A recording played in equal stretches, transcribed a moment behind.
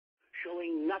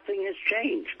showing nothing has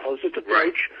changed. Closest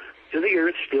approach to the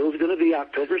Earth still is going to be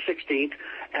October 16th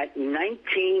at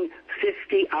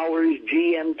 1950 hours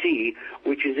GMT,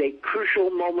 which is a crucial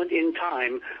moment in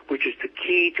time, which is the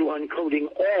key to uncoding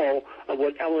all of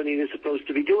what El Niño is supposed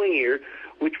to be doing here,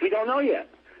 which we don't know yet.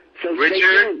 So stay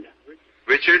tuned.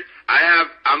 Richard,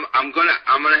 I'm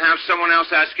gonna have someone else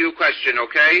ask you a question,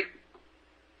 okay?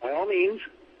 By all means.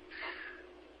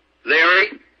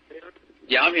 Larry?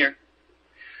 Yeah, I'm here.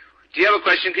 Do you have a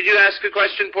question? Could you ask a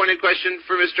question, pointed question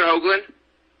for Mr. Hoagland?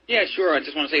 Yeah, sure. I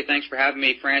just want to say thanks for having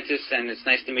me, Francis, and it's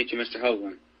nice to meet you, Mr.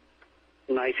 Hoagland.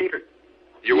 Nice here.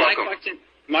 You're welcome.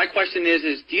 My question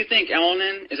is do you think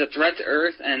Elenin is a threat to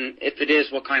Earth, and if it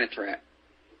is, what kind of threat?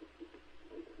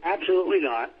 Absolutely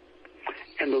not.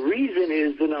 And the reason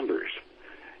is the numbers.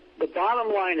 The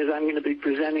bottom line is I'm going to be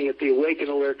presenting at the Awaken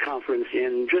Alert Conference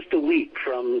in just a week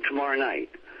from tomorrow night,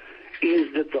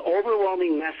 is that the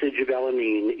overwhelming message of El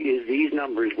Niño is these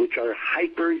numbers, which are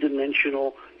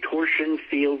hyperdimensional torsion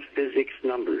field physics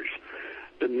numbers.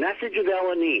 The message of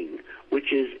El Niño,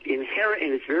 which is inherent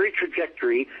in its very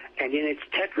trajectory and in its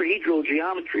tetrahedral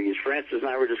geometry, as Francis and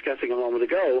I were discussing a moment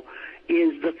ago,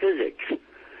 is the physics.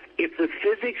 If the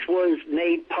physics was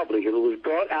made public, if it was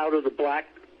brought out of the black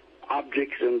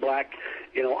objects and black,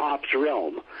 ops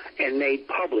realm and made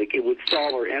public, it would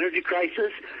solve our energy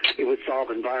crisis, it would solve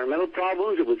environmental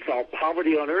problems, it would solve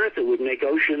poverty on Earth, it would make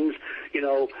oceans,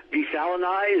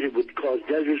 desalinize, it would cause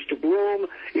deserts to bloom,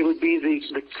 it would be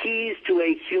the keys to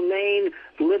a humane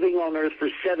living on Earth for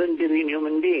 7 billion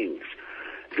human beings.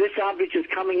 This object is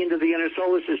coming into the inner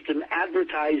solar system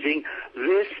advertising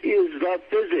this is the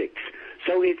physics.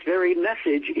 So its very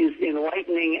message is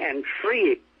enlightening and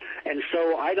freeing. And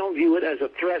so I don't view it as a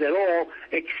threat at all,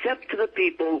 except to the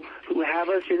people who have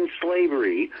us in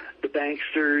slavery, the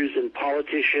banksters and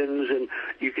politicians, and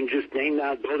you can just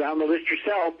go down the list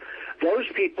yourself. Those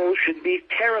people should be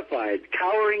terrified,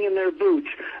 cowering in their boots,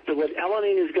 that what El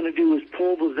Niño is going to do is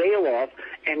pull the veil off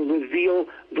and reveal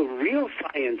the real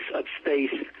science of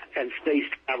space and space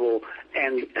travel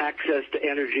and access to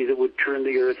energy that would turn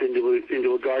the Earth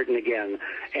into a garden again.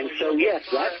 And so, yes,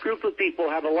 that group of people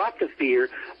have a lot to fear,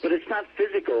 but it's not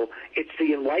physical. It's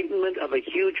the enlightenment of a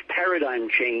huge paradigm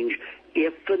change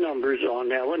if the numbers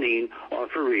on El Niño are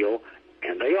for real,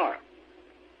 and they are.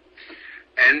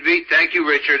 Envy, thank you,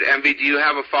 Richard. Envy, do you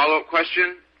have a follow-up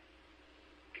question?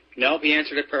 No, he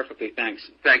answered it perfectly. Thanks.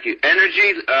 Thank you.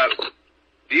 Energy,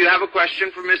 do you have a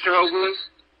question for Mr. Hoagland?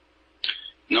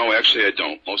 No, actually I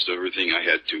don't. Most of everything I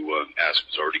had to ask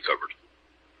was already covered.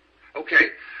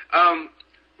 Okay.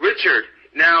 Richard,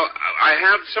 now I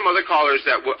have some other callers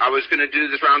that I was going to do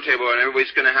this roundtable, and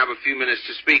everybody's going to have a few minutes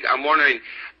to speak. I'm wondering,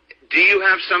 do you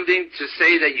have something to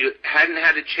say that you hadn't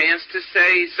had a chance to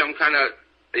say, some kind of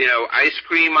ice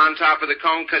cream on top of the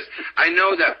cone? Because I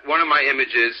know that one of my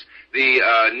images, the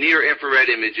near-infrared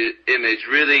image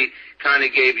really kind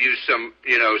of gave you some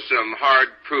hard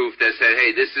proof that said,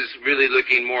 hey, this is really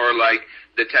looking more like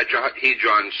the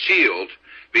tetrahedron shield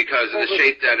because of the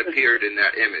shape that appeared in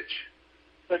that image.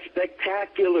 A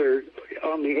spectacular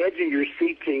on the edge of your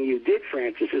seat thing you did,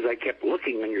 Francis, is I kept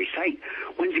looking on your site.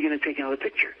 When's he going to take another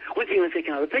picture? When's he going to take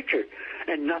another picture?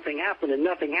 And nothing happened, and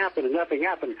nothing happened, and nothing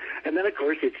happened. And then, of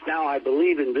course, it's now, I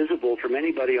believe, invisible from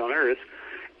anybody on Earth.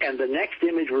 And the next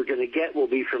image we're going to get will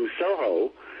be from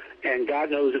Soho. And God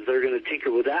knows if they're going to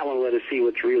tinker with that one, let us see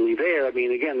what's really there. I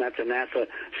mean, again, that's a NASA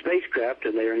spacecraft,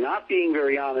 and they are not being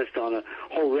very honest on a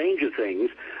whole range of things.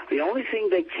 The only thing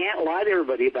they can't lie to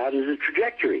everybody about is the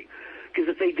trajectory. Because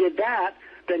if they did that,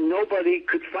 then nobody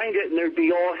could find it, and there'd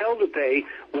be all hell to pay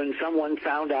when someone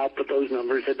found out that those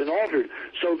numbers had been altered.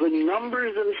 So the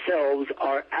numbers themselves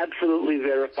are absolutely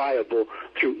verifiable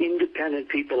through independent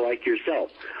people like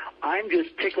yourself. I'm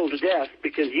just tickled to death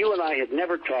because you and I had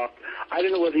never talked. I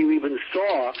don't know whether you even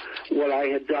saw what I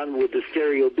had done with the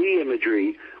stereo B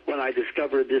imagery when I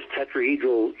discovered this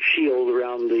tetrahedral shield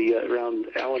around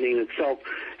El Niño itself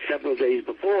several days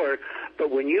before. But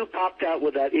when you popped out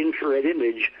with that infrared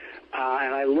image,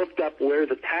 and I looked up where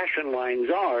the passion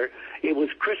lines are, it was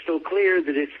crystal clear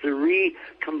that it's the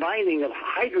recombining of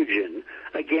hydrogen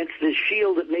against this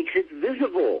shield that makes it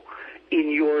visible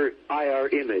in your IR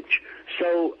image.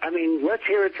 So, I mean, let's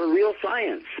hear it for real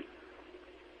science.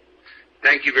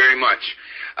 Thank you very much.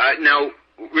 Now,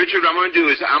 Richard, what I'm going to do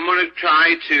is I'm going to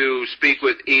try to speak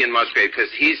with Ian Musgrave because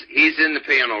he's in the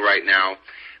panel right now.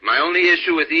 My only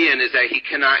issue with Ian is that he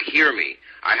cannot hear me.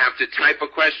 I have to type a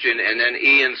question, and then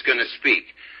Ian's going to speak.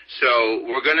 So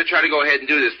we're going to try to go ahead and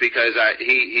do this because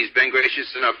he's been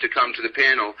gracious enough to come to the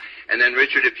panel. And then,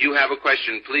 Richard, if you have a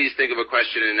question, please think of a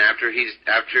question. And after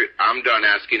I'm done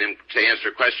asking him to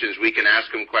answer questions, we can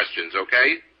ask him questions.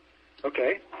 Okay?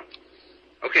 Okay.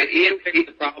 Okay, Ian. He fixed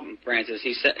the problem, Francis.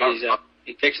 He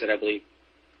fixed it, I believe.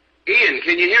 Ian,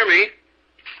 can you hear me?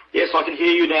 Yes, I can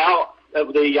hear you now. The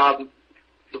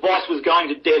device was going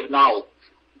to dev null.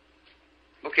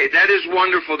 Okay, that is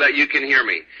wonderful that you can hear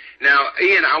me. Now,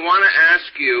 Ian, I want to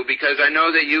ask you, because I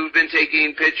know that you've been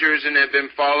taking pictures and have been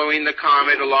following the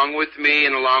comet along with me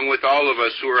and along with all of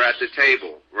us who are at the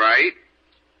table, right?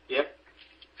 Yep.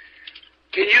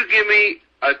 Can you give me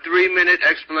a 3-minute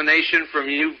explanation from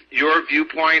your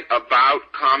viewpoint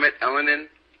about Comet Elenin?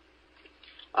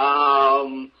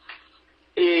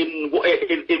 In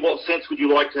what sense would you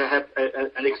like to have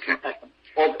an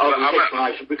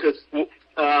explanation? Because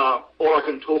all I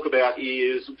can talk about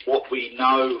is what we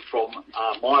know from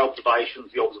my observations,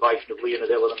 the observation of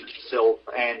Leonid Elenin himself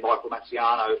and Michael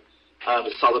Maziano,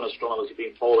 the southern astronomers who've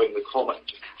been following the comet.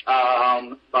 I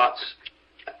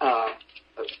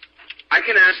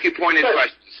can ask you pointed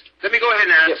questions. Let me go ahead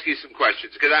and ask you some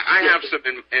questions, because I have some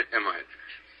in mind.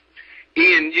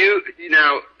 Ian, you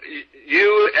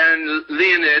and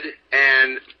Leonid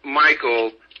and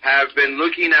Michael have been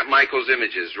looking at Michael's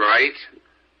images, right?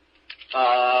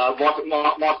 Michael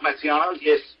Maziano,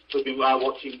 yes, we've been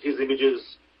watching his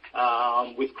images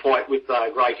with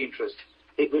great interest.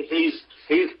 You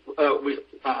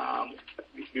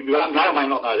may or may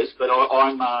not know this, but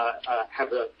I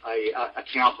have an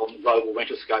account on Global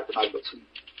Rentoscope, and I've got some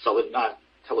solid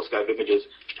telescope images.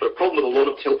 But a problem with a lot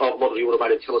of the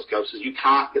automated telescopes is you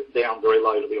can't get down very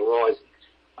low to the horizon.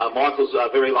 Michael's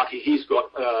very lucky; he's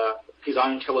got his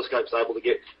own telescopes able to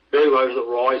get very low to the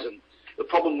horizon. The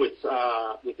problem with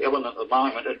Elenin at the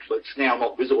moment, and it's now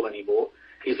not visible anymore,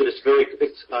 is that it's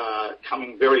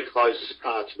coming very close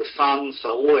to the sun.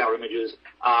 So all our images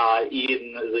are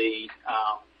in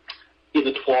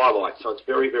the twilight. So it's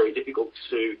very, very difficult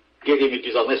to get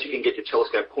images unless you can get your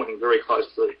telescope pointing very close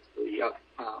to the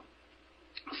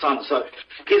sun. So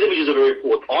his images are very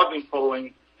important. I've been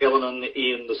following Elenin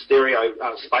in the stereo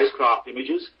spacecraft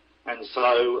images. And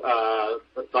so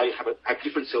they have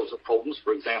different sets of problems.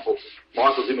 For example,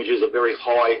 Michael's images are very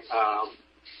high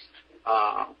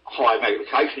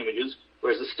magnification images,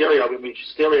 whereas the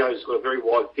stereo's got a very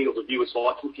wide field of view. It's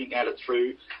like looking at it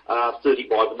through 30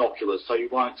 by binoculars, so you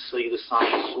won't see the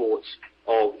same sorts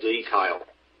of detail.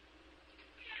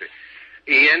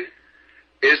 Ian,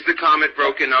 is the comet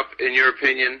broken up, in your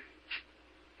opinion?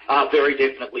 Very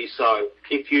definitely so.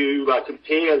 If you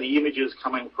compare the images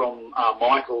coming from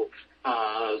Michael's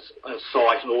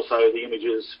site and also the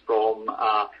images from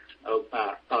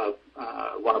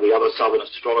one of the other southern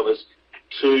astronomers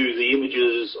to the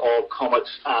images of Comet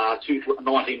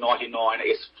 1999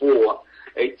 S4,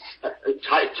 it's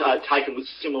taken with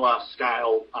similar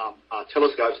scale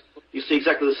telescopes. You see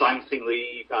exactly the same thing.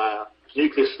 The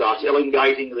nucleus starts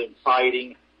elongating, then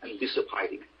fading and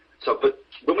dissipating. So, but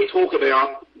when we talk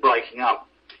about breaking up,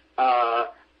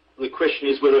 the question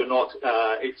is whether or not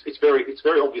it's very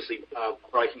obviously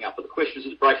breaking up. But the question is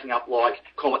it breaking up like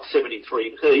Comet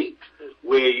 73P,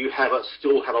 where you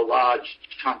still have a large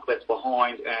chunk left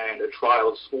behind and a trail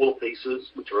of smaller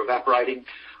pieces which are evaporating,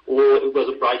 or was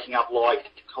it breaking up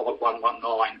like Comet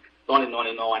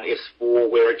 1999 S4,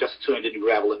 where it just turned into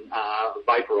gravel and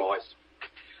vaporized?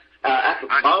 At the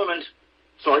moment,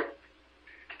 sorry.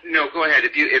 No, go ahead.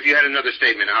 If you had another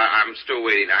statement, I'm still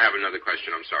waiting. I have another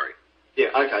question. I'm sorry.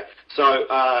 Yeah, okay. So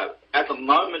at the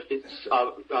moment, it's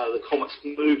the comet's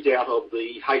moved out of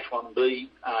the H1B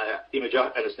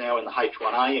imager and is now in the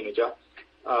H1A imager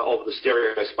of the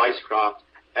stereo spacecraft.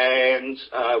 And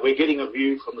we're getting a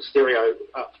view from the stereo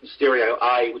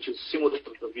A, which is similar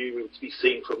to the view we would be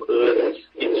seeing from Earth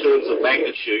in terms of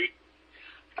magnitude.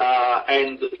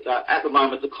 At the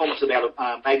moment, the comet's about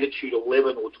magnitude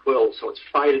 11 or 12, so it's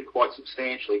faded quite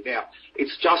substantially. Now,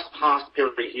 it's just past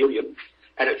perihelion,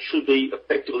 and it should be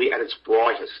effectively at its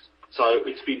brightest. So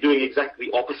it's been doing exactly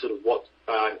the opposite of what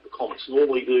the comets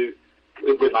normally do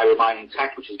when they remain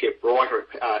intact, which is get brighter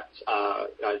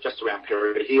just around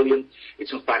perihelion.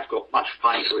 It's in fact got much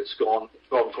fainter. It's gone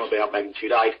from about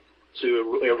magnitude 8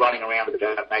 to running around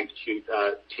about magnitude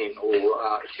 10 or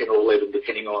 11,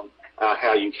 depending on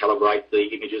how you calibrate the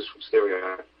images from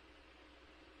stereo.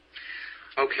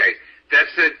 Okay,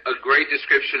 that's a great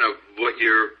description of what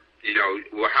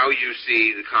how you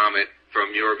see the comet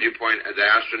from your viewpoint as the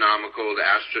astronomical, the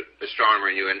astronomer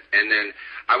in you. And then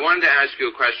I wanted to ask you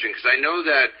a question, because I know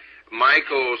that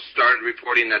Michael started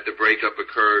reporting that the breakup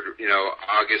occurred,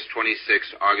 August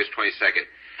 26th, August 22nd.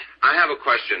 I have a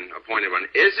question, a pointed one.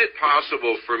 Is it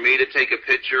possible for me to take a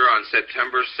picture on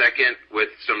September 2nd with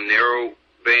some narrow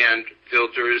band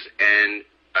filters and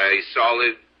a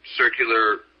solid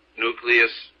circular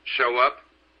nucleus show up?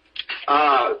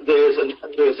 There's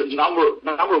a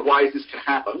number of ways this can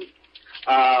happen.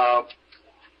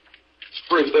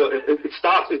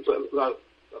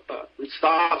 It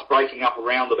starts breaking up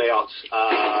around about.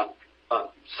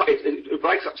 So it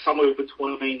breaks up somewhere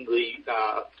between the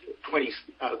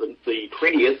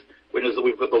 20th, when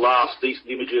we've got the last decent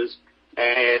images,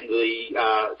 and the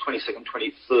 22nd,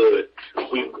 23rd.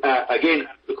 Again,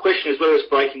 the question is whether it's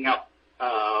breaking up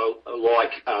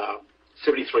like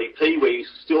 73p, where you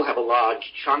still have a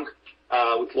large chunk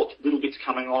with lots of little bits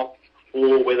coming off,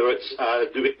 or whether it's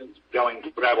going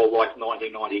gravel like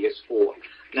 1990 S4.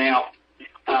 Now,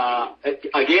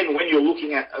 again, when you're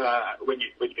looking at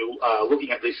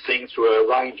looking at these things through a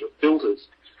range of filters,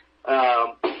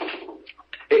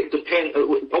 it depends.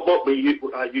 What we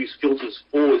use filters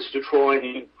for is to try and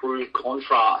improve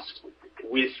contrast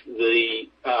with the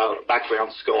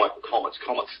background sky for comets.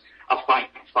 Comets are faint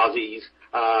fuzzies.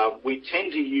 We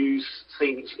tend to use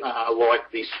things like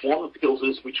the Swan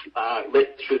filters, which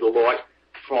let through the light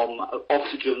from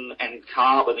oxygen and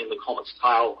carbon in the comet's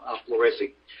tail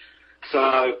fluorescing.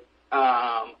 So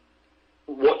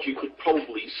what you could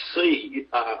probably see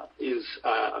is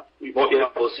you might be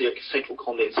able to see a central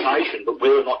condensation, but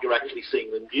whether or not you're actually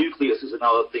seeing the nucleus is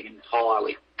another thing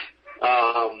entirely.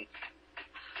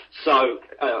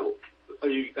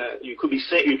 You could be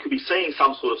seeing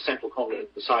some sort of central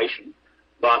condensation,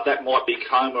 but that might be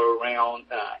coma around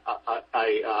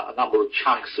a number of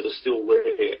chunks that are still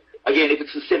there. Again, if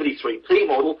it's a 73p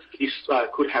model, you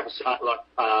could have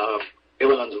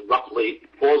Elenon's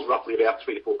was roughly about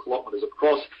 3 to 4 kilometres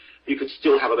across. You could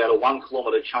still have about a 1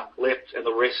 kilometre chunk left, and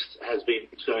the rest has been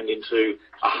turned into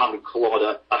 100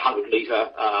 metre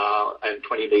and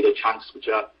 20 metre chunks, which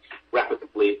are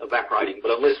rapidly evaporating.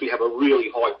 But unless we have a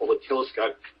really high quality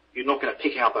telescope, you're not going to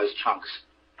pick out those chunks.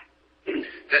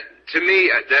 To me,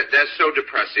 that's so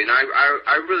depressing.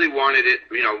 I really wanted it,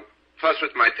 plus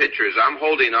with my pictures, I'm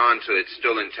holding on to it's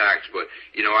still intact, but,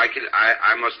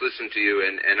 I must listen to you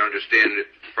and understand it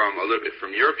from a little bit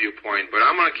from your viewpoint, but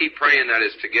I'm going to keep praying that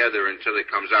it's together until it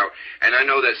comes out. And I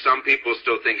know that some people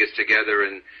still think it's together,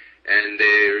 and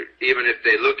even if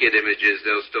they look at images,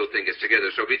 they'll still think it's together.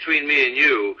 So between me and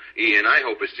you, Ian, I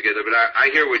hope it's together, but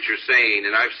I hear what you're saying,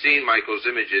 and I've seen Michael's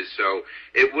images, so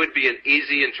it would be an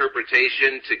easy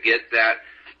interpretation to get that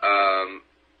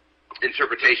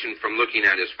interpretation from looking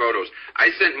at his photos.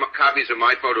 I sent copies of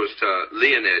my photos to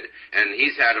Leonid, and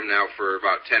he's had them now for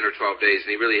about 10 or 12 days, and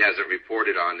he really hasn't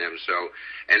reported on them. So,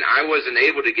 and I wasn't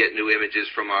able to get new images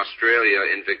from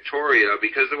Australia in Victoria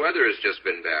because the weather has just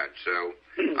been bad. So,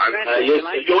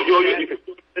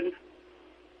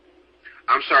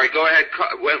 I'm sorry. Go ahead.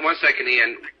 1 second,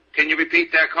 Ian. Can you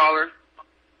repeat that, caller?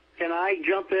 Can I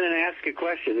jump in and ask a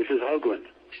question? This is Hoagland.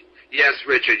 Yes,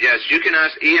 Richard, yes. You can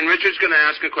ask. Ian, Richard's going to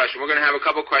ask a question. We're going to have a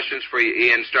couple questions for you,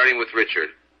 Ian, starting with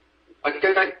Richard.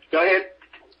 Okay, go ahead.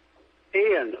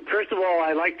 Ian, first of all,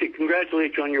 I'd like to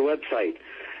congratulate you on your website.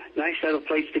 Nice to have a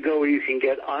place to go where you can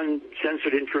get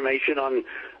uncensored information on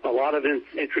a lot of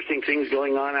interesting things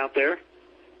going on out there.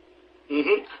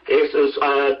 Mm-hmm. Yes,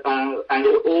 and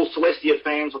all Celestia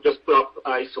fans, I've just put up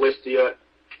a Celestia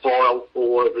file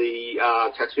for the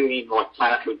Tatooine-like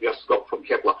planet we've just got from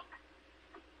Kepler.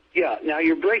 Yeah, now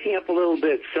you're breaking up a little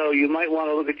bit, so you might want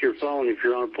to look at your phone if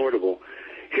you're on a portable.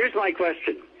 Here's my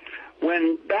question.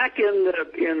 When back in the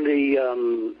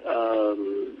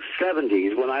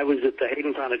 70s, when I was at the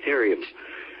Hayden Planetarium,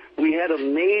 we had a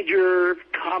major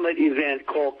comet event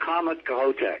called Comet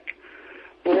Kohoutek.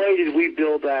 Boy, did we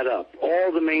build that up.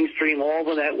 All the mainstream, all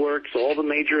the networks, all the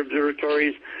major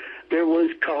observatories, there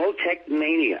was Kohoutek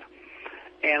mania.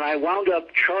 And I wound up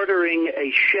chartering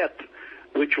a ship,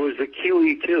 which was the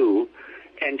QE2,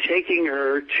 and taking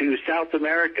her to South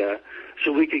America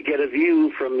so we could get a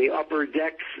view from the upper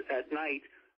decks at night